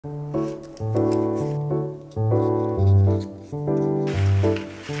こ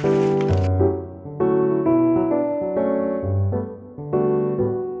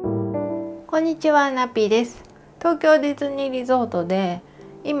んにちは、ナピーです。東京ディズニーリゾートで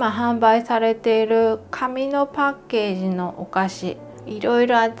今販売されている紙のパッケージのお菓子、いろい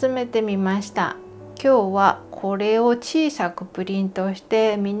ろ集めてみました。今日はこれを小さくプリントし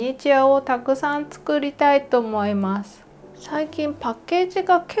てミニチュアをたくさん作りたいと思います。最近パッケージ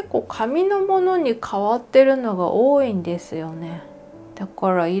が結構紙のものに変わってるのが多いんですよね。だ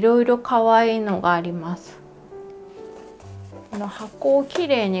からいろいろ可愛いのがあります。この箱をき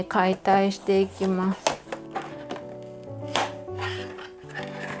れいに解体していきます。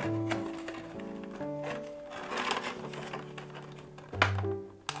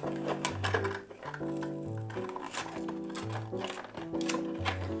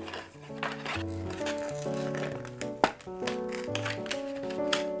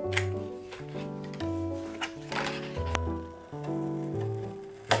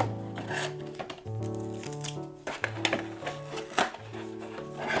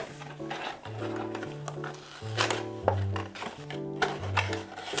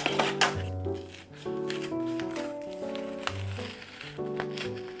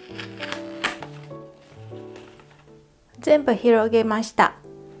全部広げました。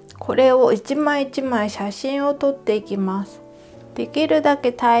これを一枚一枚写真を撮っていきます。できるだ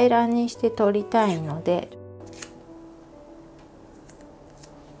け平らにして撮りたいので、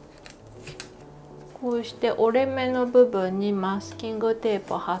こうして折れ目の部分にマスキングテー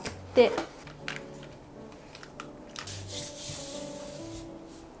プを貼って、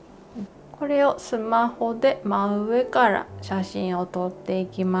これをスマホで真上から写真を撮ってい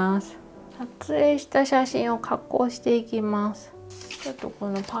きます。撮影した写真を加工していきます。ちょっとこ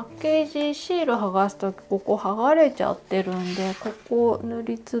のパッケージシール剥がすとここ剥がれちゃってるんで、ここを塗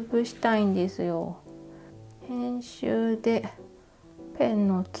りつぶしたいんですよ。編集でペン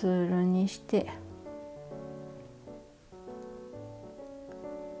のツールにして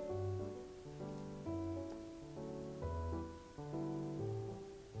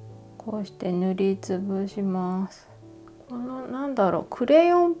こうして塗りつぶします。このなんだろう、クレ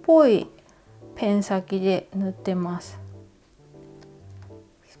ヨンっぽいペン先で塗ってます。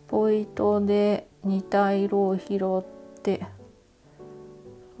スポイトで似た色を拾って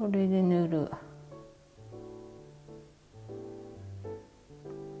それで塗る。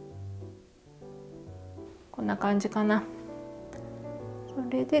こんな感じかな。そ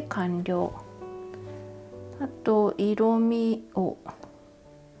れで完了。あと色味を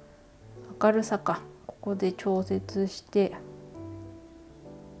明るさか、ここで調節して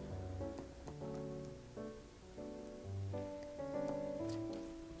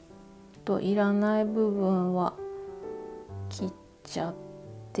いらない部分は切っちゃっ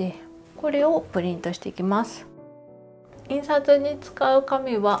て、これをプリントしていきます。印刷に使う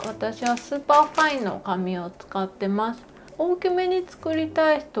紙は私はスーパーファインの紙を使ってます。大きめに作り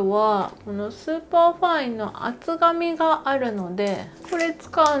たい人はこのスーパーファインの厚紙があるので、これ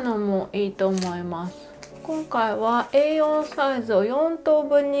使うのもいいと思います。今回は A4 サイズを4等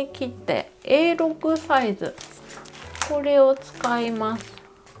分に切って A6 サイズ、これを使います。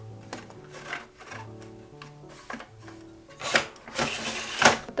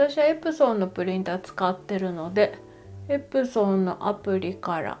私はエプソンのプリンター使ってるので、エプソンのアプリ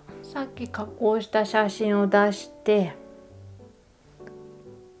からさっき加工した写真を出して、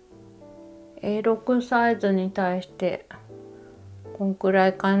A6 サイズに対してこんくら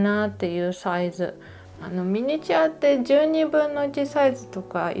いかなっていうサイズ。ミニチュアって12分の1サイズと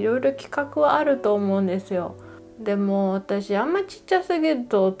かいろいろ規格はあると思うんですよ。でも私あんまちっちゃすぎる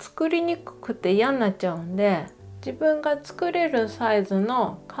と作りにくくて嫌になっちゃうんで、自分が作れるサイズ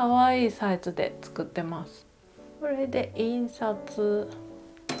の可愛いサイズで作ってます。これで印刷、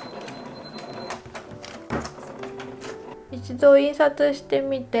一度印刷して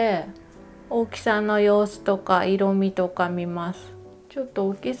みて大きさの様子とか色味とか見ます。ちょっと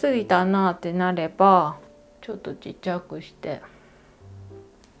大きすぎたなってなればちょっとちっちゃくして、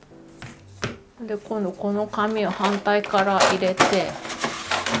で今度この紙を反対から入れて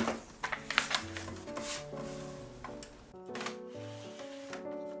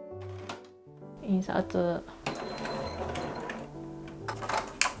印刷。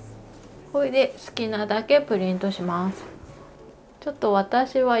これで好きなだけプリントします。ちょっと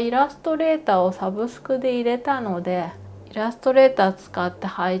私はイラストレーターをサブスクで入れたので、イラストレーター使って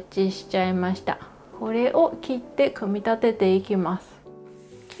配置しちゃいました。これを切って組み立てていきます。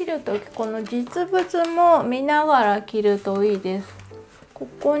切るときこの実物も見ながら切るといいです。こ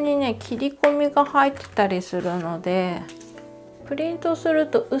こにね切り込みが入ってたりするので、プリントする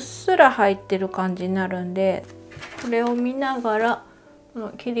とうっすら入ってる感じになるんで、これを見ながらこ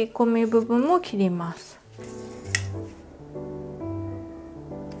の切り込み部分も切ります。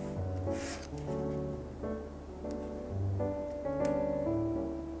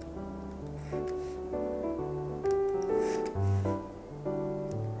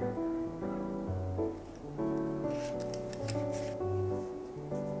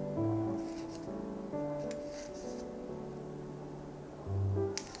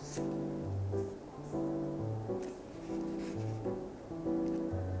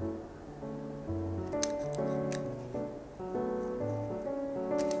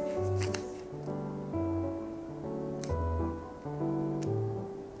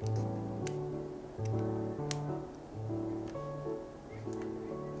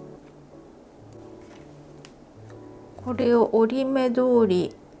これを折り目通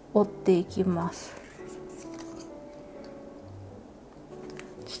り折っていきます。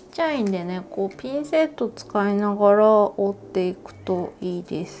ちっちゃいんでね、こうピンセット使いながら折っていくといい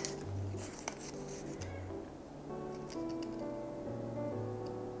です。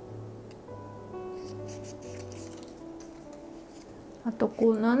あとこ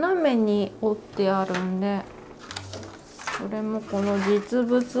う斜めに折ってあるんで、それもこの実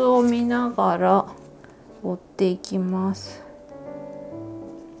物を見ながら折っていきます。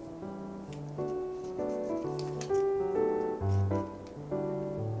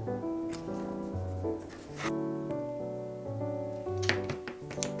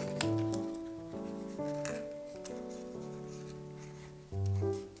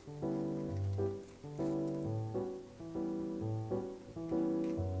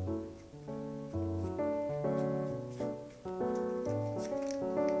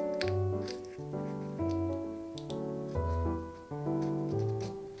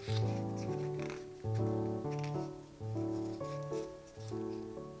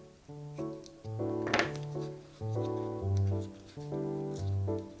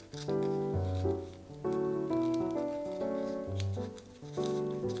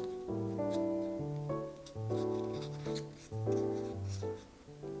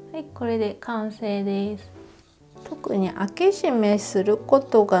はい、これで完成です。特に開け閉めするこ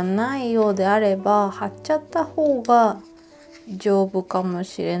とがないようであれば貼っちゃった方が丈夫かも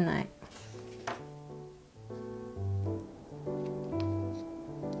しれない。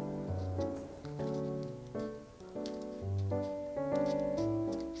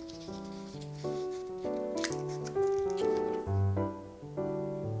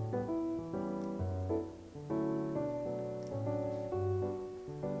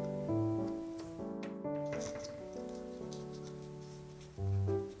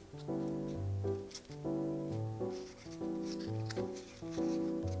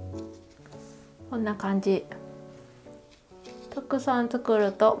こんな感じ。たくさん作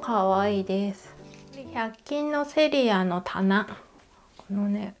ると可愛いです。100均のセリアの棚、この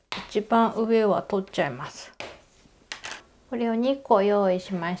ね一番上は取っちゃいます。これを2個用意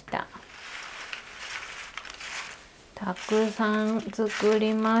しました。たくさん作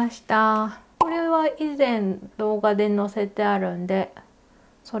りました。これは以前動画で載せてあるんで、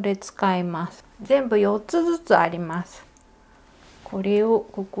それ使います。全部4つずつあります。これを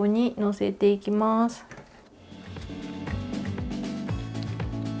ここに乗せていきます。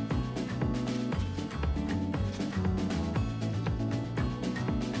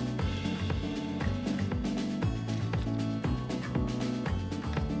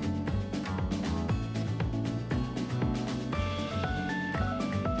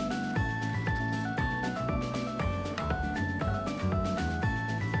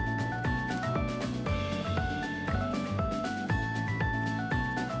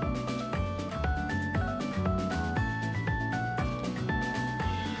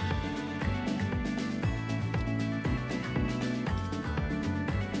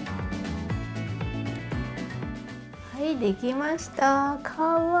はい、できました。か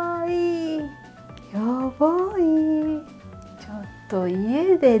わいい。やばい。ちょっと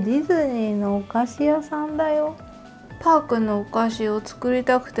家でディズニーのお菓子屋さんだよ。パークのお菓子を作り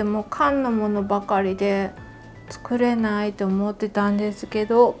たくても缶のものばかりで作れないと思ってたんですけ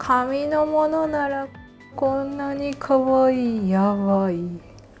ど、紙のものならこんなにかわいい。やばい。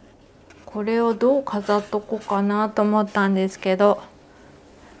これをどう飾っとこうかなと思ったんですけど、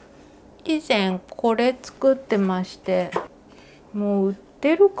以前これ作ってまして、もう売っ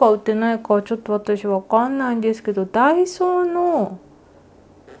てるか売ってないかはちょっと私わかんないんですけど、ダイソーの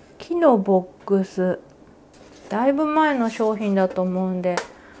木のボックス、だいぶ前の商品だと思うんで、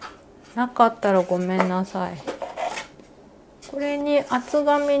なかったらごめんなさい。これに厚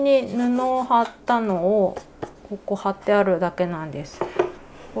紙に布を貼ったのをここ貼ってあるだけなんです。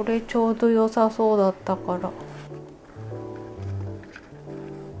これちょうど良さそうだったから。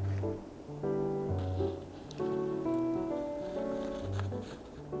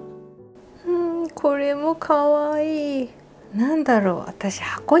これもかわいい。なんだろう、私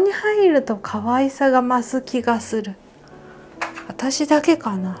箱に入ると可愛さが増す気がする。私だけ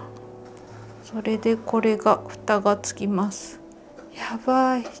かな。それでこれが蓋がつきます。や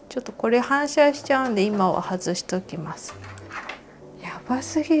ばい、ちょっとこれ反射しちゃうんで今は外しときます。やば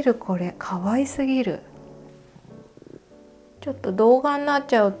すぎる、これ可愛すぎる。ちょっと動画になっ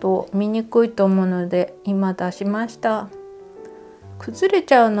ちゃうと見にくいと思うので今出しました。崩れ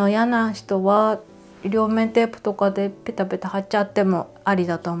ちゃうの嫌な人は両面テープとかでペタペタ貼っちゃってもあり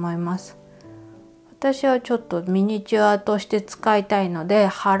だと思います。私はちょっとミニチュアとして使いたいので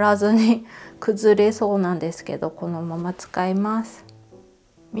貼らずに崩れそうなんですけど、このまま使います。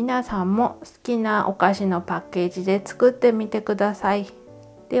皆さんも好きなお菓子のパッケージで作ってみてください。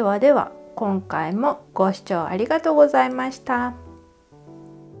ではでは、今回もご視聴ありがとうございました。